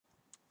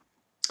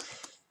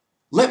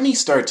Let me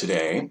start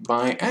today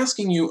by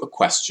asking you a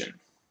question.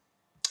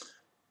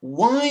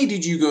 Why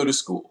did you go to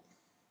school?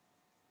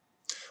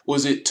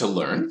 Was it to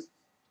learn?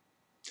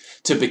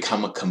 To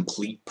become a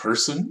complete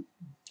person?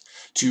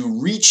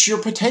 To reach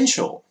your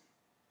potential?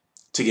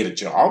 To get a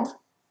job?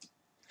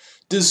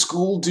 Does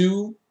school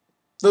do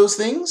those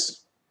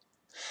things?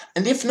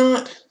 And if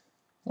not,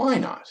 why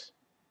not?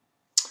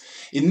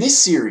 In this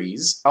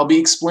series, I'll be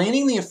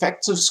explaining the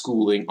effects of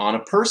schooling on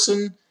a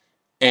person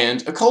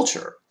and a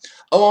culture,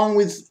 along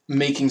with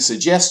making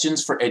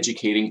suggestions for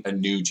educating a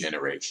new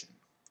generation.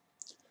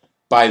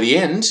 By the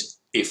end,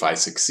 if I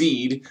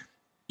succeed,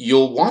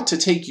 you'll want to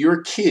take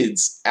your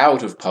kids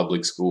out of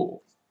public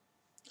school.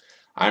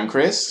 I'm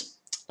Chris,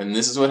 and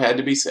this is what had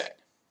to be said.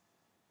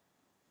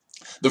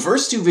 The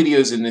first two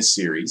videos in this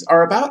series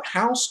are about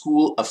how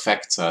school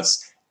affects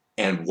us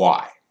and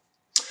why.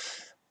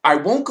 I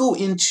won't go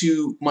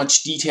into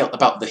much detail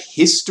about the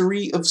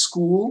history of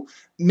school,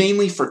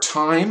 mainly for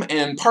time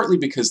and partly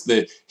because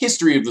the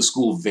history of the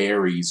school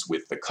varies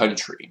with the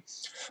country.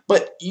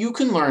 But you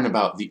can learn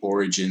about the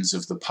origins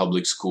of the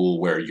public school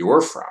where you're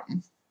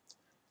from,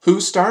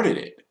 who started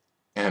it,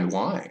 and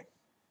why.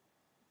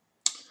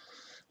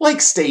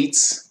 Like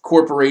states,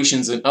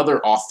 corporations, and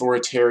other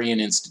authoritarian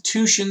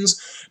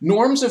institutions,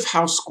 norms of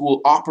how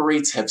school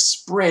operates have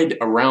spread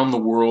around the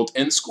world,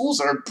 and schools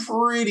are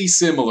pretty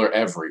similar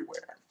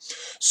everywhere.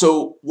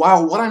 So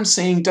while what I'm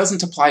saying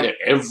doesn't apply to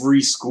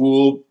every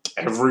school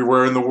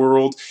everywhere in the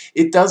world,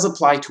 it does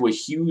apply to a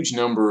huge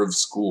number of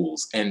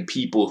schools and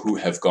people who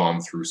have gone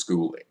through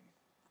schooling.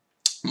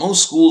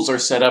 Most schools are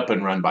set up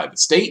and run by the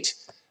state,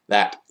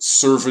 that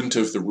servant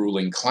of the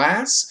ruling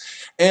class,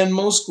 and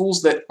most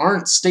schools that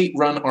aren't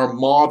state-run are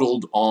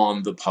modeled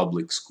on the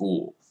public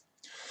school.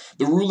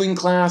 The ruling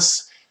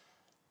class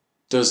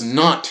does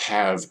not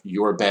have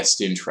your best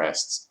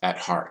interests at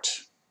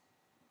heart.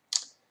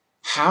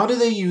 How do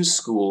they use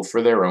school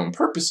for their own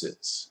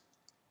purposes?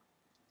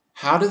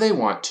 How do they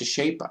want to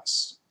shape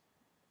us?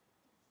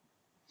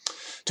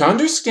 To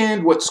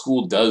understand what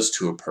school does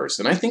to a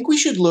person, I think we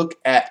should look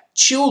at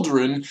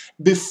children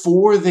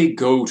before they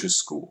go to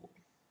school.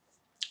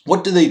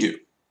 What do?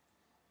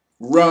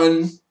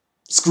 Run,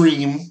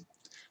 scream,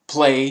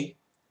 play,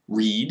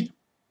 read,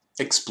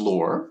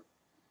 explore.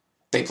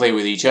 They play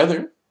with each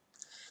other.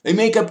 They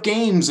make up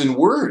games and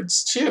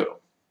words, too.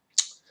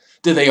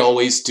 Do they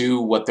always do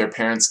what their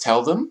parents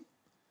tell them?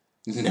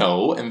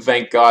 No, and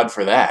thank God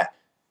for that.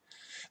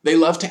 They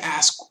love to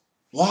ask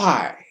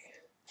why,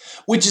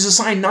 which is a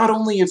sign not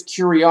only of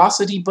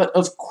curiosity, but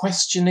of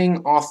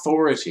questioning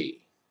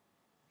authority.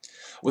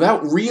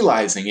 Without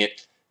realizing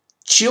it,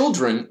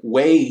 children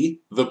weigh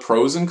the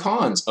pros and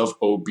cons of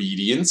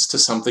obedience to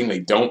something they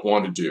don't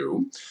want to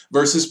do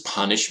versus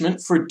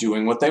punishment for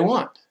doing what they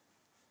want.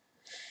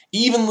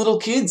 Even little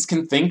kids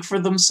can think for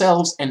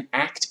themselves and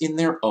act in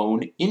their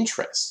own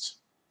interest.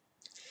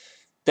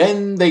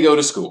 Then they go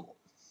to school.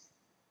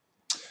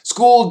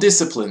 School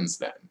disciplines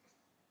them.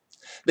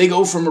 They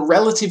go from a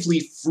relatively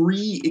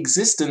free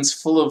existence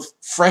full of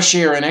fresh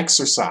air and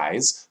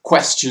exercise,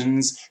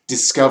 questions,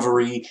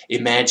 discovery,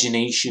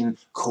 imagination,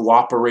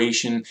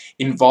 cooperation,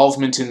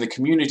 involvement in the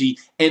community,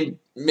 and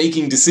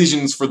making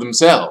decisions for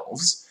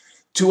themselves,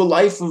 to a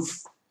life of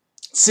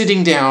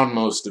sitting down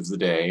most of the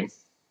day,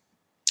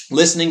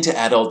 listening to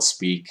adults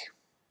speak,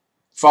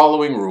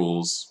 following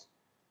rules,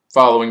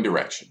 following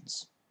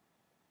directions.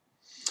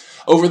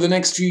 Over the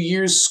next few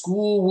years,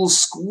 school will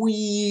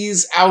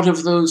squeeze out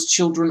of those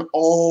children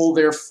all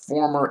their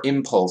former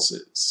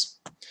impulses.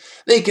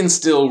 They can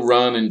still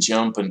run and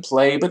jump and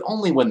play, but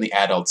only when the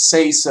adults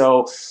say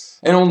so,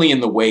 and only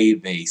in the way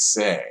they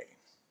say.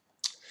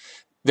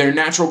 Their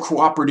natural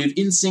cooperative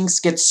instincts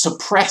get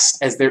suppressed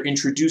as they're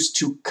introduced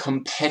to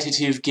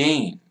competitive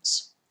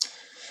games.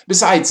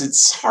 Besides,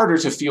 it's harder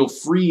to feel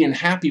free and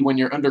happy when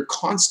you're under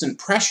constant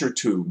pressure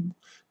to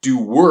do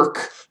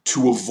work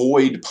to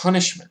avoid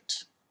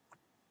punishment.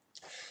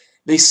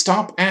 They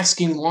stop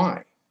asking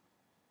why.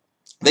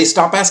 They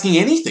stop asking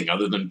anything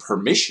other than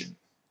permission.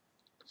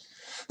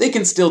 They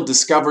can still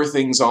discover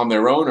things on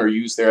their own or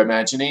use their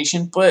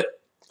imagination,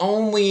 but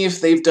only if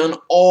they've done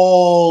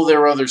all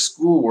their other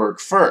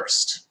schoolwork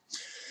first.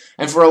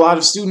 And for a lot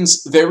of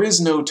students, there is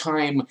no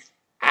time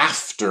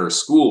after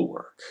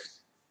schoolwork.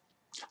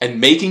 And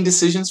making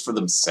decisions for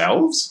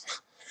themselves?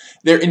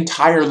 Their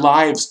entire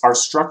lives are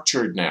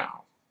structured now.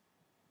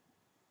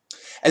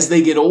 As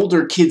they get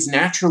older, kids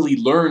naturally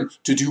learn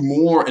to do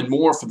more and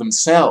more for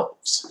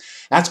themselves.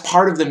 That's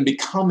part of them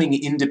becoming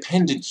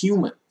independent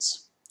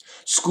humans.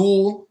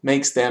 School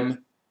makes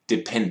them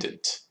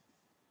dependent.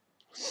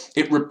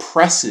 It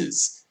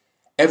represses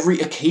every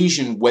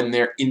occasion when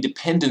their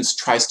independence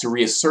tries to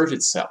reassert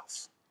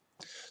itself.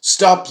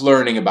 Stop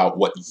learning about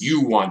what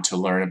you want to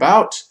learn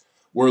about.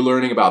 We're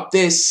learning about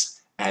this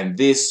and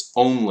this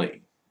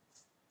only.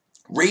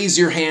 Raise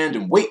your hand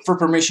and wait for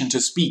permission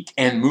to speak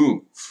and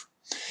move.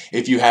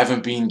 If you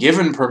haven't been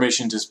given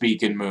permission to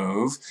speak and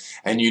move,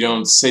 and you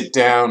don't sit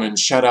down and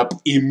shut up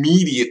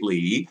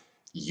immediately,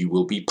 you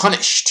will be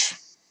punished.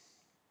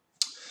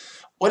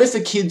 What if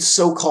a kid's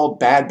so-called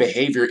bad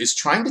behavior is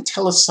trying to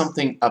tell us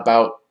something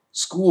about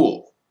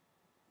school?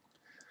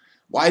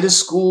 Why does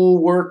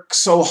school work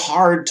so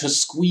hard to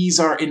squeeze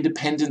our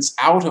independence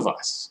out of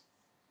us?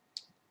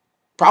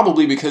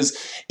 Probably because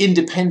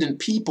independent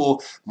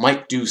people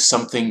might do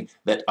something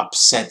that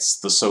upsets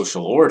the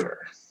social order.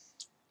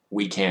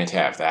 We can't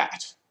have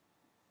that.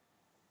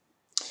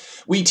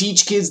 We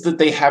teach kids that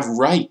they have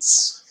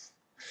rights,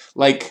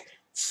 like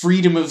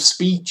freedom of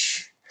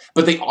speech,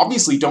 but they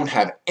obviously don't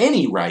have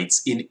any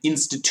rights in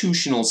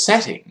institutional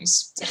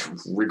settings,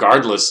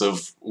 regardless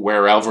of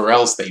wherever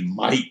else they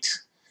might.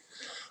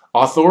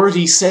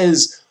 Authority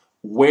says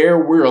where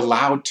we're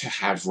allowed to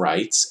have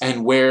rights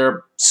and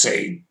where,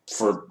 say,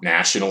 for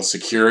national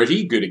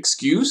security, good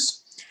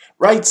excuse,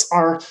 rights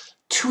are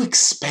too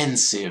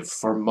expensive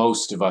for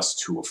most of us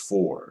to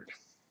afford.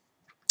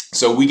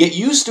 So we get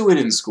used to it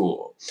in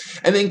school,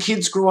 and then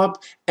kids grow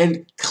up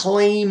and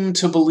claim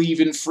to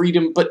believe in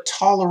freedom but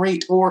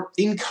tolerate or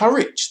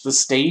encourage the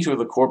state or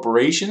the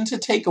corporation to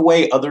take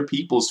away other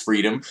people's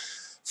freedom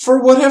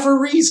for whatever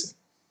reason.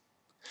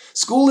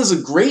 School is a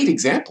great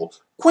example,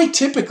 quite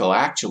typical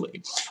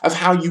actually, of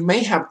how you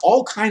may have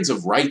all kinds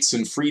of rights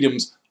and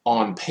freedoms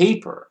on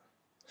paper,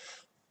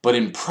 but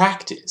in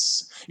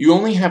practice, you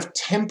only have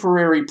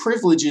temporary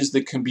privileges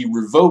that can be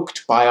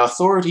revoked by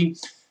authority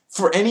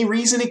for any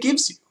reason it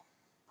gives you.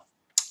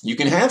 You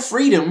can have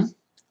freedom,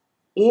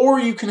 or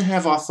you can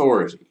have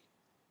authority,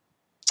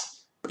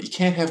 but you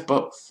can't have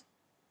both.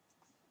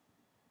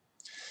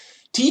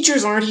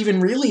 Teachers aren't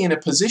even really in a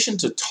position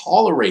to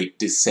tolerate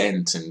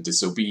dissent and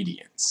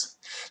disobedience.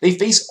 They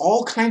face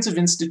all kinds of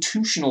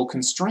institutional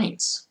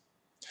constraints.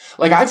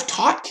 Like, I've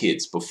taught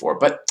kids before,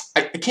 but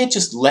I can't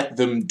just let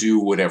them do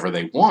whatever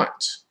they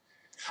want.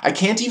 I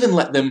can't even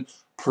let them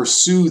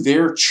pursue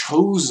their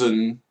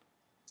chosen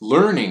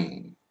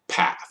learning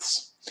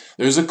paths.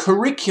 There's a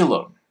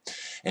curriculum,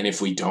 and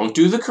if we don't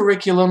do the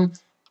curriculum,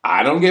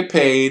 I don't get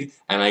paid,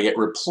 and I get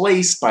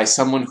replaced by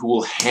someone who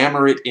will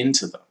hammer it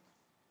into them.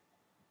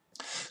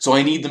 So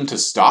I need them to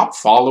stop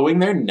following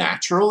their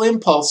natural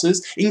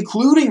impulses,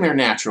 including their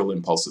natural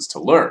impulses to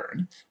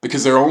learn,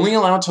 because they're only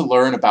allowed to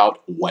learn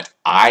about what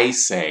I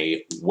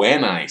say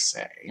when I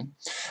say,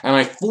 and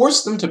I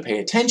force them to pay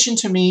attention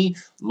to me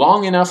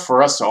long enough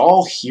for us to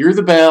all hear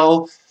the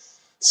bell,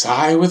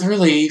 sigh with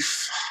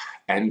relief,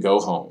 and go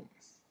home.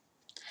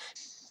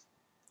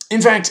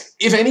 In fact,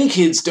 if any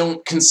kids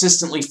don't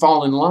consistently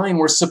fall in line,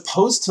 we're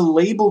supposed to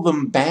label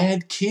them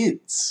bad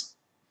kids.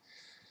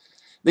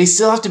 They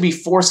still have to be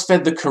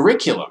force-fed the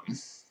curriculum,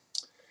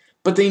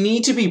 but they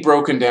need to be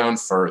broken down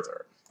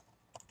further.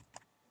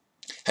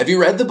 Have you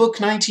read the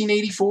book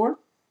 1984?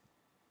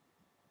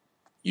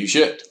 You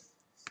should.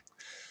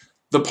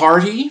 The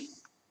party,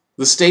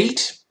 the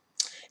state,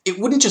 it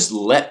wouldn't just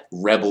let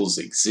rebels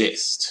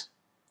exist.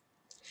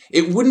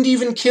 It wouldn't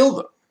even kill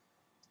them.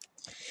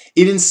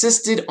 It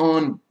insisted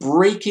on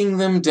breaking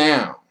them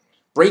down,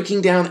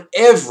 breaking down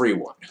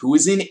everyone who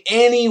is in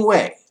any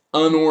way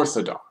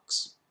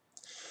unorthodox.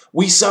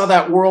 We saw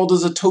that world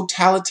as a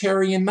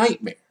totalitarian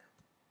nightmare.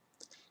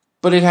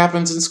 But it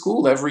happens in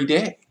school every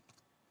day.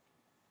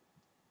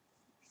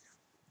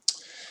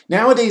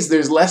 Nowadays,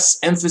 there's less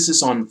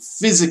emphasis on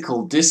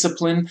physical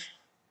discipline,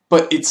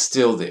 but it's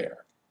still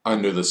there,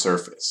 under the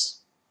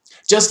surface.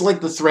 Just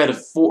like the threat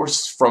of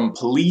force from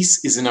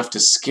police is enough to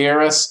scare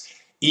us,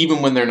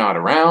 even when they're not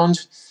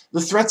around, the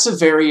threats of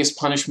various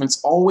punishments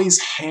always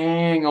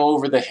hang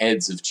over the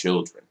heads of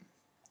children.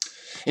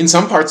 In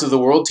some parts of the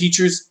world,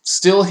 teachers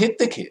still hit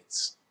the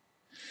kids.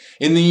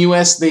 In the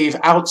US, they've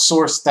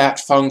outsourced that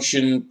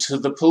function to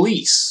the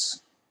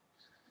police.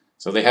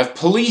 So they have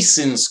police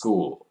in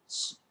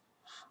schools.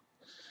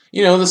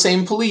 You know, the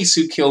same police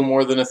who kill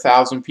more than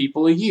 1,000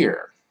 people a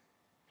year.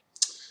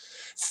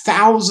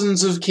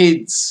 Thousands of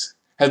kids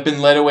have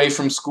been led away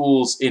from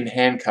schools in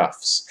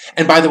handcuffs.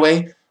 And by the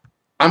way,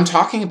 I'm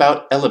talking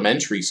about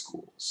elementary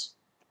schools.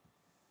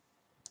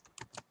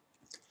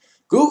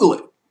 Google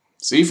it.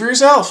 See for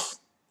yourself.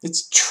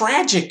 It's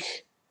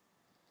tragic.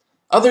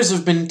 Others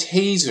have been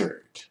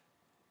tasered.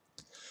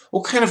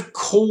 What kind of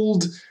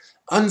cold,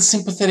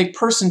 unsympathetic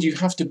person do you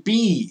have to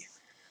be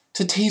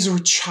to taser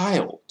a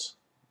child?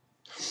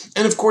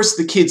 And of course,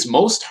 the kids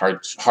most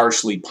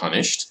harshly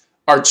punished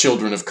are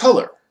children of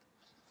color.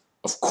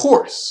 Of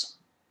course.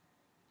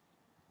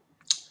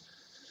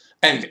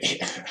 And,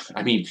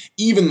 I mean,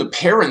 even the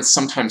parents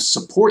sometimes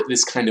support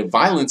this kind of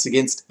violence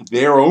against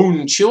their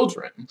own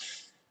children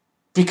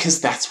because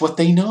that's what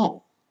they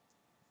know.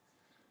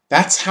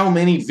 That's how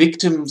many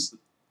victims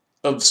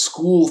of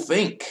school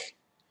think.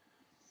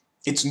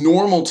 It's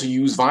normal to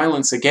use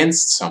violence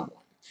against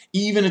someone,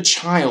 even a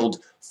child,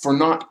 for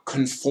not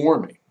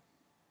conforming.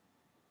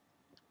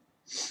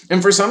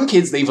 And for some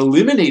kids, they've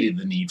eliminated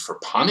the need for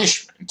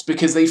punishment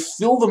because they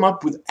fill them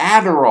up with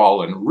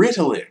Adderall and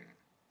Ritalin.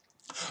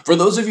 For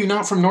those of you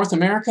not from North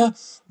America,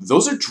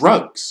 those are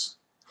drugs.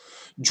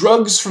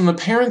 Drugs from the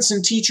parents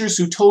and teachers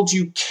who told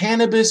you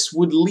cannabis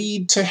would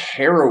lead to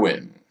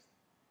heroin.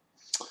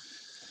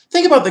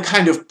 Think about the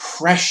kind of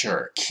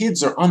pressure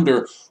kids are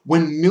under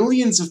when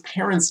millions of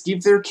parents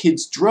give their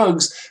kids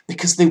drugs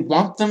because they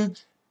want them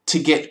to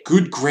get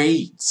good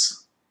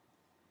grades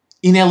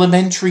in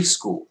elementary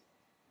school.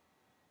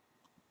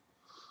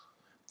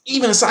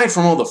 Even aside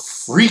from all the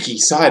freaky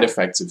side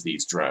effects of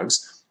these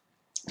drugs,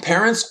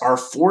 parents are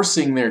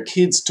forcing their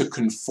kids to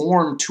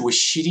conform to a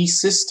shitty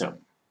system.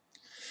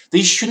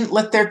 They shouldn't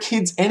let their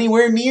kids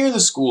anywhere near the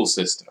school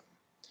system.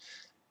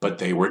 But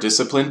they were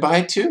disciplined by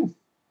it too.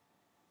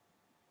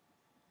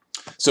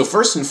 So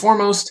first and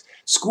foremost,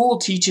 school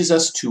teaches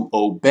us to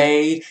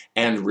obey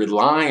and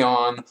rely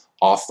on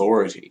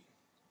authority.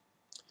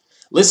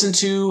 Listen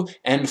to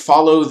and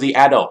follow the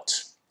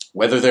adult,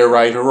 whether they're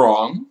right or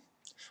wrong,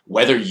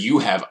 whether you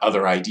have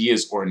other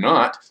ideas or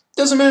not,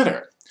 doesn't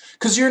matter,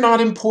 because you're not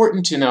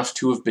important enough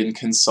to have been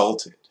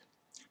consulted.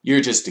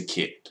 You're just a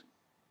kid.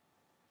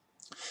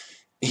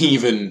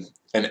 Even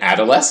an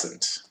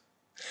adolescent.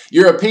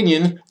 Your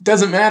opinion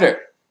doesn't matter.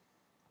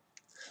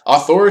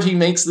 Authority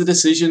makes the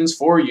decisions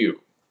for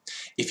you.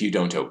 If you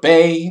don't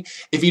obey,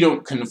 if you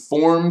don't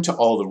conform to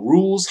all the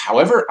rules,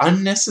 however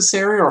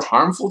unnecessary or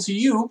harmful to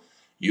you,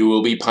 you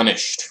will be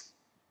punished.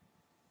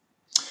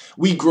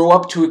 We grow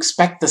up to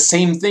expect the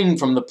same thing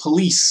from the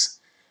police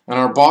and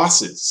our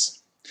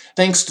bosses.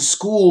 Thanks to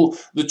school,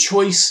 the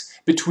choice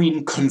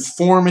between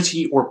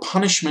conformity or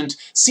punishment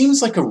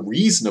seems like a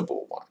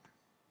reasonable one.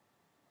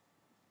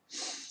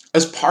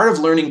 As part of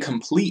learning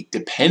complete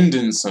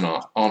dependence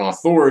on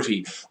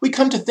authority, we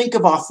come to think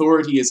of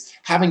authority as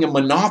having a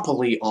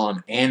monopoly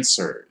on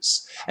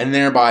answers, and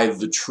thereby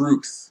the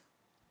truth.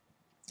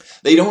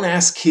 They don't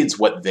ask kids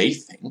what they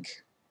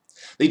think.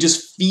 They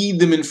just feed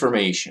them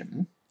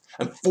information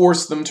and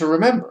force them to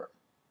remember.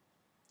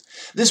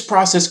 This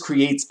process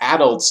creates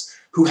adults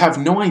who have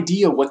no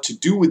idea what to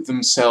do with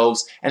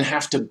themselves and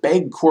have to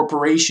beg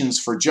corporations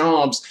for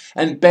jobs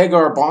and beg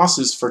our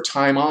bosses for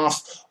time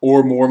off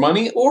or more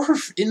money or,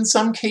 in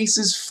some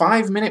cases,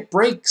 5-minute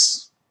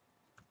breaks.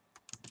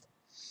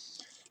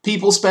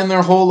 People spend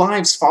their whole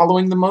lives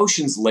following the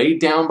motions laid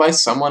down by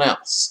someone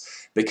else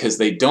because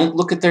they don't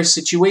look at their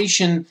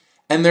situation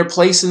and their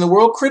place in the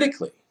world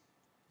critically.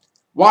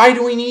 Why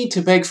do we need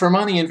to beg for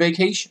money and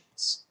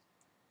vacations?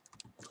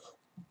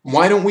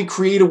 Why don't we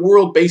create a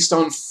world based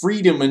on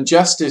freedom and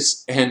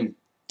justice and,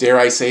 dare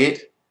I say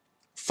it,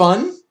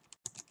 fun?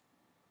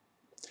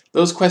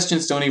 Those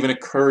questions don't even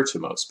occur to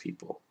most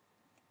people.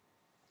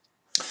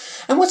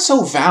 And what's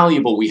so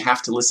valuable we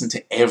have to listen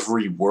to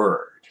every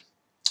word?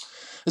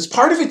 As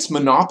part of its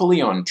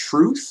monopoly on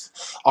truth,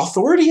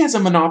 authority has a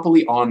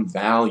monopoly on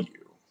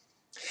value.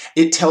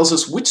 It tells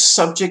us which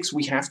subjects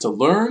we have to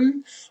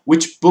learn,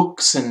 which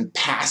books and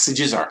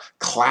passages are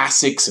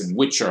classics and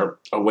which are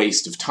a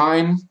waste of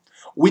time,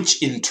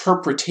 which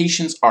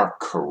interpretations are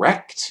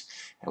correct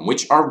and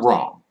which are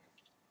wrong.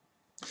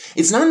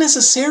 It's not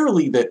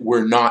necessarily that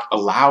we're not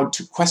allowed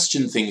to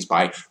question things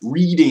by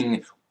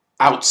reading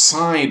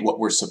outside what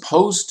we're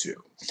supposed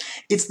to.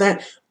 It's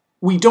that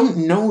we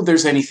don't know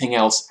there's anything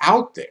else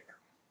out there.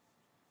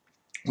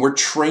 We're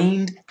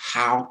trained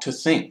how to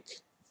think.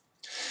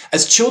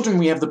 As children,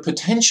 we have the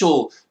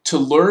potential to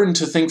learn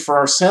to think for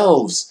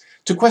ourselves,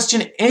 to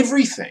question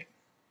everything.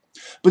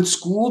 But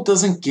school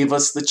doesn't give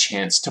us the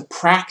chance to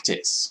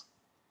practice.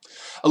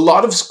 A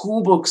lot of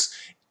school books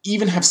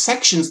even have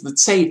sections that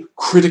say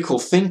critical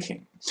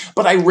thinking,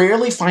 but I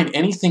rarely find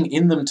anything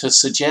in them to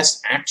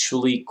suggest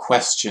actually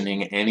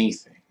questioning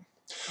anything.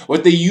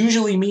 What they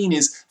usually mean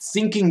is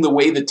thinking the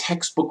way the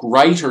textbook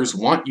writers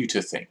want you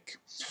to think,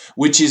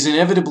 which is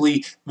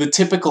inevitably the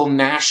typical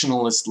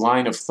nationalist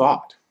line of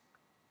thought.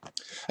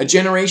 A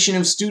generation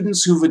of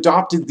students who've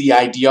adopted the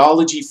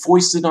ideology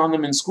foisted on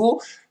them in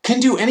school can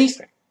do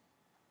anything.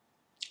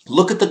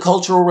 Look at the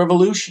Cultural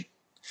Revolution.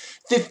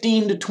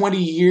 15 to 20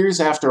 years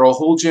after a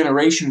whole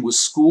generation was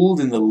schooled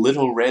in the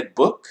Little Red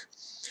Book,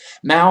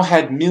 Mao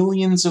had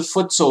millions of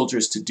foot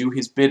soldiers to do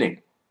his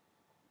bidding.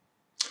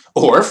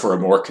 Or, for a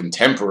more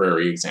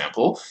contemporary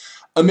example,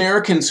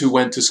 Americans who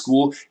went to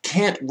school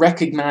can't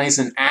recognize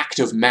an act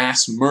of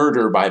mass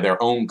murder by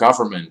their own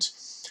government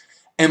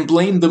and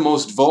blame the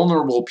most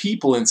vulnerable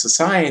people in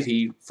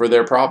society for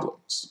their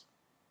problems.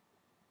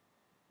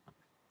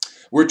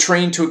 We're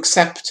trained to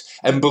accept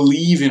and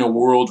believe in a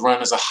world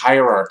run as a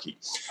hierarchy,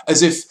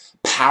 as if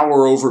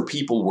power over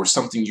people were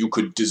something you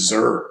could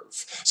deserve,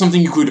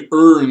 something you could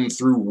earn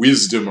through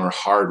wisdom or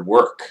hard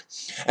work,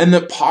 and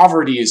that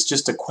poverty is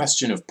just a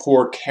question of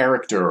poor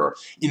character or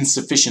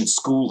insufficient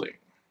schooling.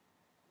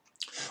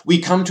 We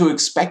come to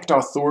expect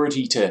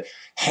authority to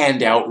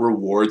hand out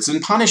rewards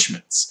and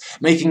punishments,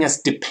 making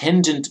us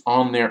dependent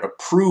on their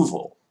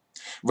approval,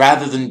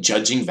 rather than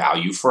judging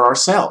value for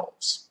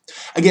ourselves.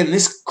 Again,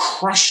 this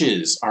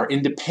crushes our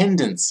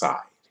independent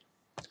side.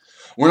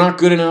 We're not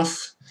good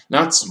enough,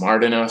 not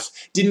smart enough,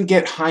 didn't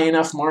get high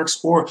enough marks,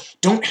 or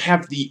don't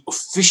have the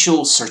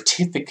official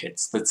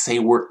certificates that say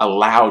we're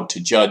allowed to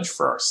judge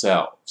for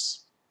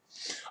ourselves.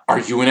 Are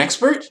you an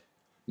expert?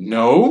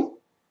 No?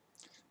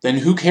 Then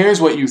who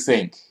cares what you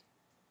think?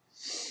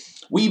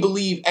 We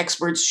believe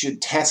experts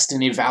should test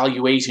and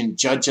evaluate and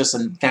judge us,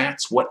 and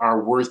that's what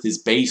our worth is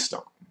based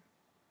on.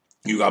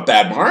 You got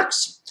bad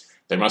marks?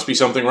 There must be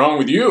something wrong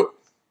with you.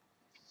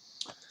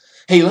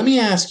 Hey, let me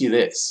ask you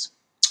this.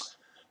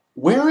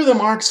 Where are the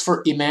marks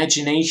for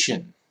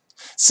imagination,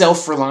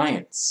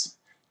 self-reliance,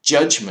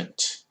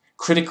 judgment,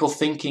 critical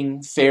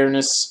thinking,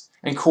 fairness,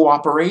 and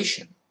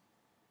cooperation?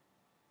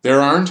 There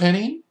aren't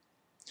any?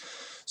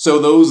 So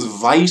those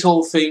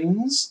vital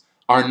things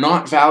are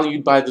not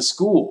valued by the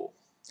school,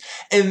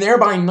 and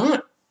thereby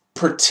not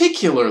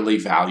particularly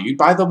valued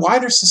by the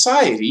wider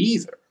society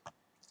either.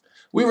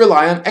 We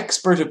rely on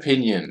expert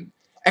opinion,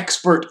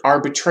 expert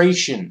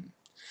arbitration,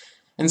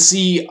 and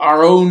see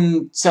our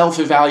own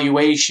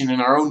self-evaluation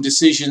and our own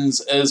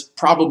decisions as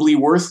probably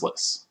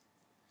worthless.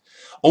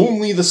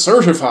 Only the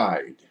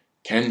certified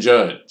can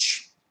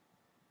judge.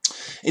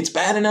 It's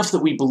bad enough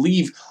that we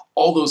believe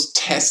all those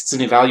tests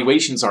and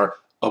evaluations are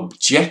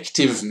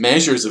objective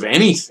measures of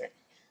anything,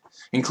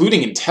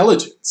 including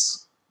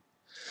intelligence.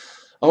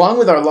 Along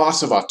with our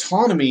loss of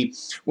autonomy,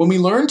 when we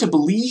learn to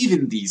believe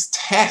in these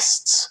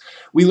tests,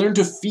 we learn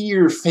to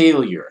fear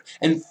failure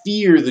and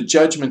fear the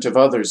judgment of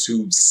others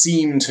who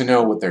seem to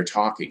know what they're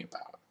talking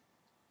about.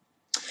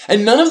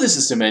 And none of this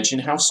is to mention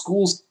how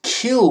schools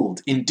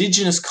killed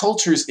indigenous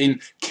cultures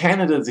in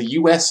Canada, the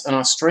US, and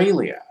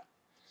Australia.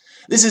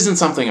 This isn't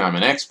something I'm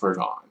an expert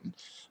on,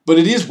 but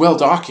it is well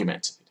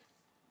documented.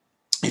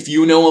 If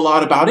you know a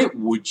lot about it,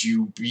 would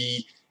you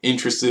be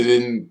interested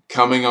in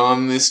coming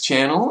on this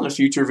channel in a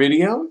future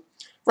video?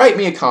 Write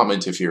me a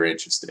comment if you're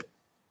interested.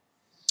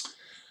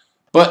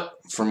 But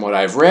from what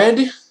I've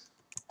read,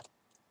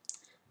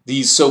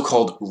 these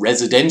so-called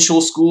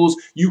residential schools,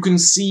 you can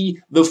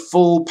see the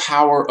full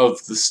power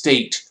of the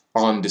state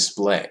on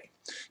display,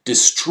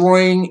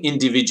 destroying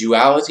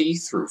individuality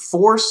through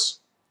force,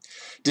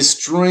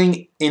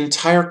 destroying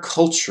entire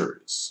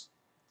cultures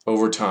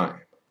over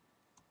time.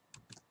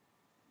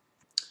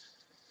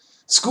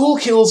 School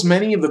kills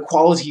many of the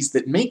qualities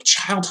that make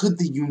childhood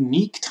the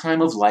unique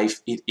time of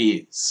life it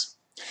is.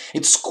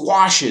 It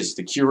squashes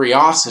the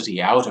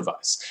curiosity out of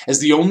us, as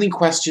the only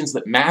questions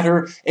that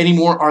matter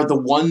anymore are the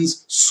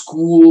ones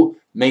school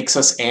makes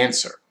us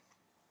answer.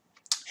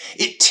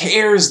 It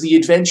tears the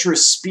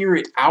adventurous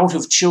spirit out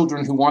of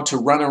children who want to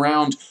run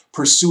around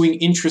pursuing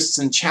interests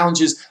and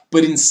challenges,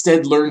 but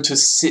instead learn to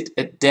sit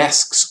at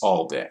desks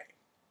all day.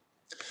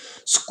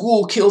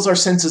 School kills our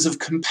senses of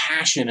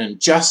compassion and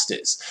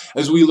justice,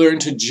 as we learn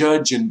to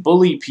judge and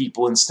bully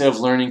people instead of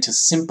learning to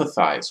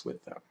sympathize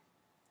with them.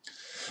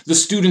 The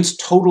student's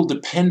total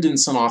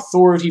dependence on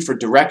authority for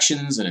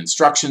directions and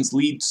instructions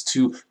leads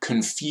to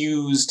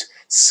confused,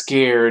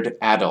 scared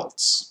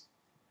adults.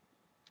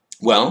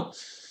 Well,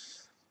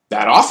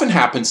 that often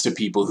happens to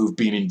people who've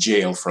been in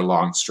jail for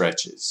long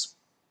stretches.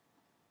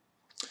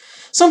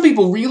 Some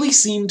people really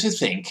seem to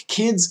think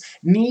kids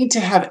need to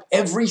have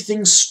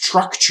everything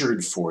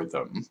structured for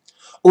them,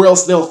 or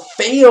else they'll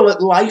fail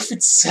at life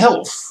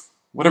itself,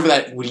 whatever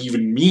that would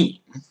even mean.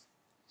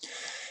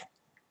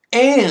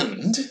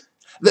 And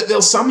that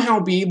they'll somehow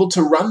be able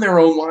to run their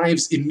own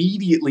lives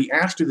immediately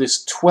after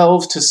this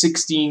 12 to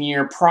 16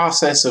 year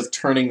process of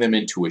turning them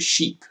into a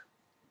sheep.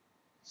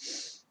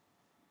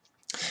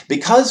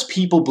 Because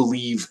people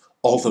believe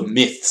all the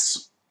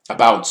myths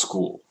about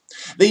school,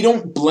 they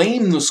don't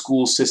blame the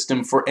school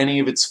system for any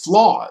of its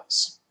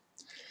flaws.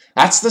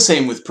 That's the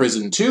same with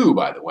prison too,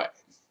 by the way.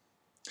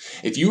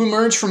 If you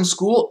emerge from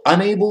school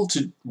unable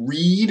to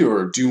read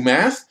or do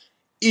math,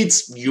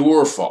 it's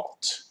your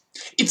fault.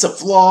 It's a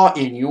flaw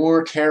in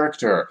your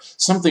character,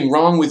 something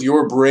wrong with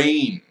your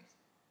brain.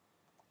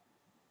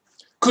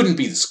 Couldn't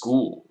be the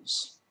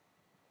schools.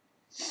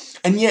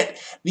 And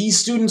yet, these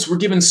students were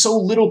given so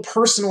little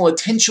personal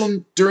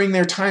attention during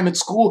their time at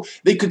school,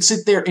 they could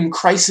sit there in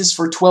crisis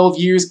for 12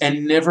 years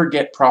and never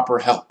get proper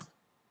help.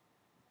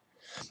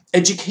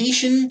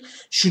 Education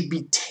should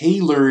be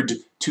tailored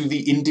to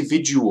the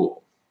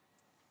individual.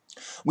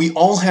 We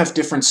all have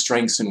different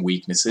strengths and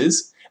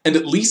weaknesses, and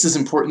at least as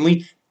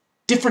importantly,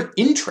 different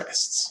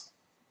interests.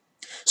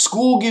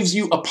 School gives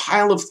you a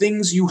pile of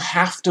things you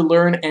have to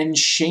learn and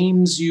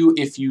shames you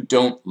if you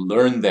don't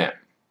learn them.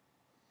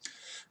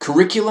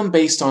 Curriculum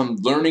based on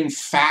learning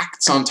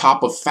facts on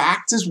top of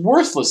facts is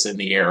worthless in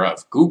the era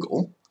of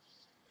Google.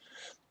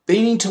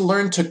 They need to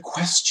learn to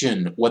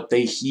question what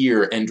they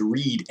hear and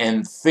read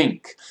and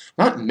think,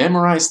 not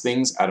memorize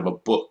things out of a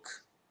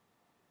book.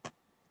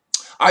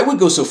 I would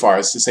go so far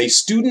as to say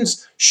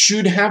students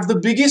should have the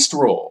biggest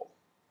role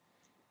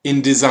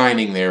in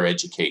designing their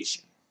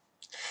education.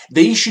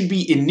 They should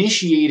be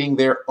initiating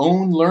their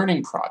own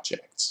learning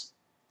projects.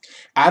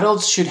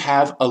 Adults should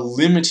have a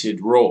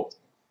limited role.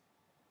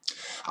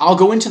 I'll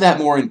go into that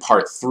more in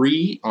part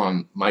 3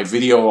 on my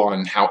video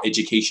on how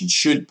education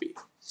should be.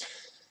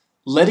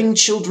 Letting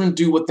children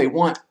do what they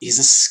want is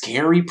a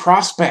scary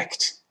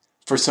prospect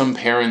for some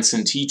parents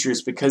and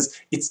teachers because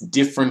it's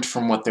different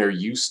from what they're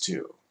used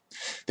to.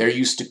 They're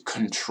used to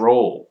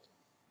control.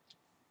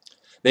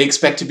 They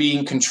expect to be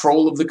in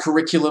control of the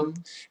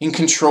curriculum, in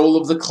control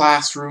of the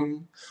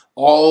classroom,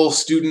 all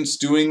students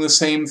doing the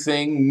same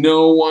thing,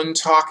 no one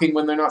talking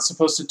when they're not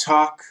supposed to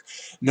talk,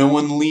 no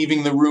one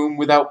leaving the room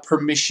without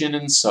permission,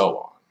 and so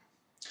on.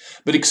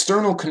 But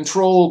external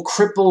control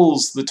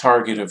cripples the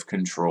target of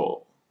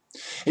control.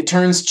 It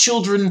turns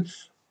children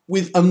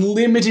with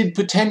unlimited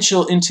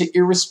potential into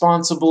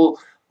irresponsible,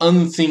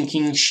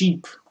 unthinking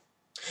sheep.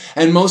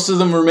 And most of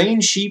them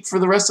remain sheep for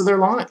the rest of their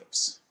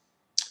lives.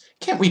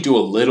 Can't we do a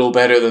little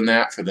better than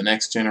that for the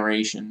next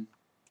generation?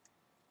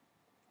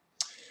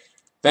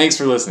 Thanks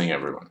for listening,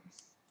 everyone.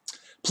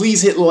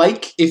 Please hit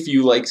like if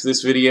you liked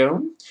this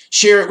video,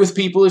 share it with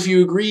people if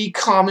you agree,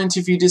 comment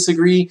if you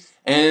disagree,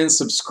 and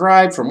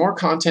subscribe for more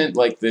content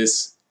like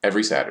this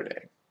every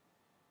Saturday.